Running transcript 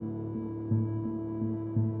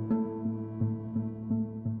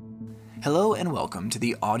Hello and welcome to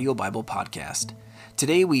the Audio Bible Podcast.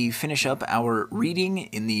 Today we finish up our reading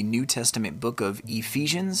in the New Testament book of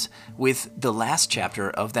Ephesians with the last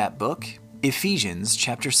chapter of that book, Ephesians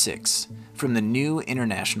chapter 6, from the New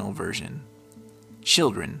International Version.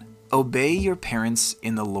 Children, obey your parents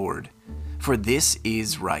in the Lord, for this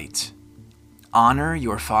is right. Honor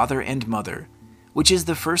your father and mother, which is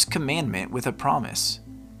the first commandment with a promise,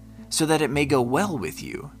 so that it may go well with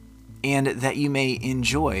you, and that you may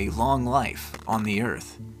enjoy long life on the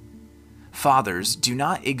earth. Fathers, do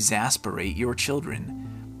not exasperate your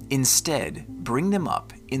children. Instead, bring them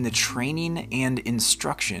up in the training and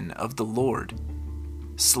instruction of the Lord.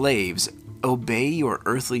 Slaves, obey your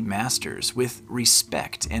earthly masters with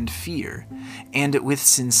respect and fear, and with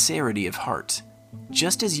sincerity of heart,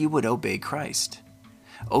 just as you would obey Christ.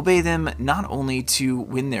 Obey them not only to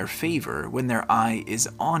win their favor when their eye is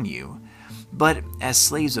on you, but as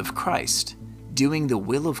slaves of Christ, doing the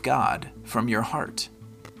will of God from your heart.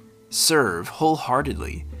 Serve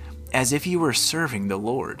wholeheartedly, as if you were serving the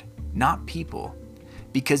Lord, not people,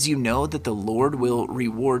 because you know that the Lord will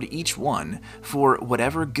reward each one for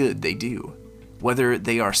whatever good they do, whether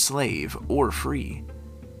they are slave or free.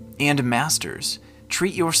 And masters,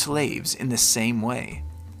 treat your slaves in the same way.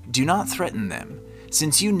 Do not threaten them,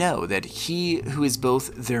 since you know that he who is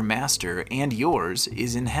both their master and yours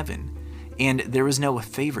is in heaven, and there is no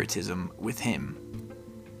favoritism with him.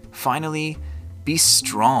 Finally, be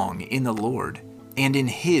strong in the Lord and in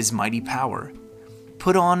his mighty power.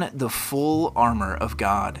 Put on the full armor of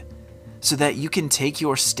God, so that you can take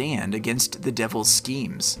your stand against the devil's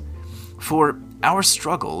schemes. For our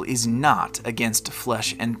struggle is not against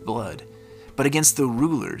flesh and blood, but against the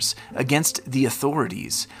rulers, against the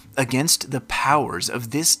authorities, against the powers of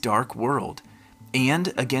this dark world,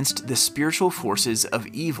 and against the spiritual forces of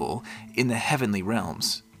evil in the heavenly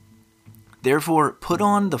realms. Therefore, put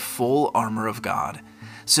on the full armor of God,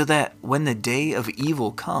 so that when the day of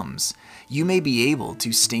evil comes, you may be able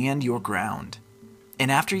to stand your ground,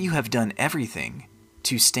 and after you have done everything,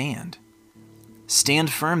 to stand. Stand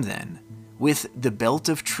firm then, with the belt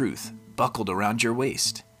of truth buckled around your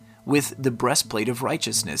waist, with the breastplate of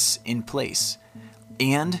righteousness in place,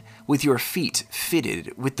 and with your feet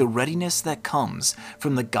fitted with the readiness that comes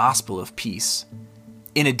from the gospel of peace.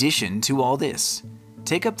 In addition to all this,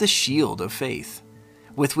 take up the shield of faith,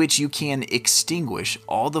 with which you can extinguish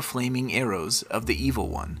all the flaming arrows of the evil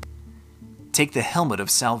one. Take the helmet of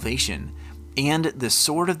salvation and the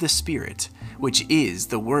sword of the Spirit, which is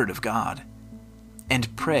the word of God.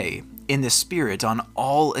 And pray in the Spirit on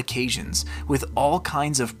all occasions, with all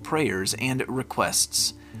kinds of prayers and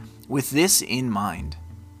requests. With this in mind,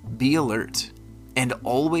 be alert, and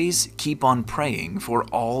always keep on praying for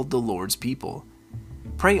all the Lord's people.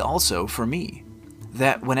 Pray also for me,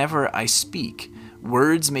 that whenever I speak,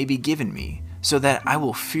 words may be given me, so that I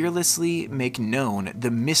will fearlessly make known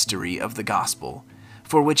the mystery of the gospel,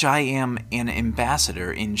 for which I am an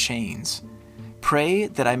ambassador in chains. Pray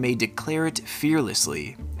that I may declare it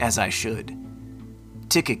fearlessly, as I should.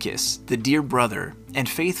 Tychicus, the dear brother and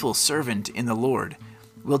faithful servant in the Lord,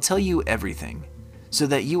 will tell you everything, so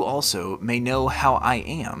that you also may know how I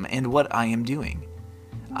am and what I am doing.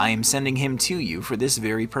 I am sending him to you for this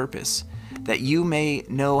very purpose, that you may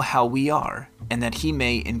know how we are, and that he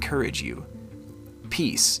may encourage you.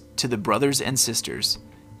 Peace to the brothers and sisters,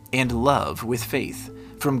 and love with faith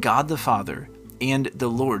from God the Father and the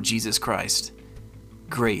Lord Jesus Christ.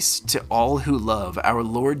 Grace to all who love our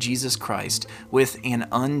Lord Jesus Christ with an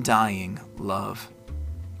undying love.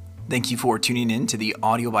 Thank you for tuning in to the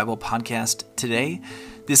Audio Bible Podcast today.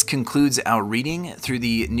 This concludes our reading through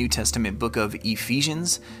the New Testament book of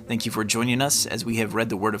Ephesians. Thank you for joining us as we have read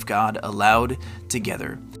the Word of God aloud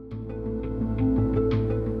together.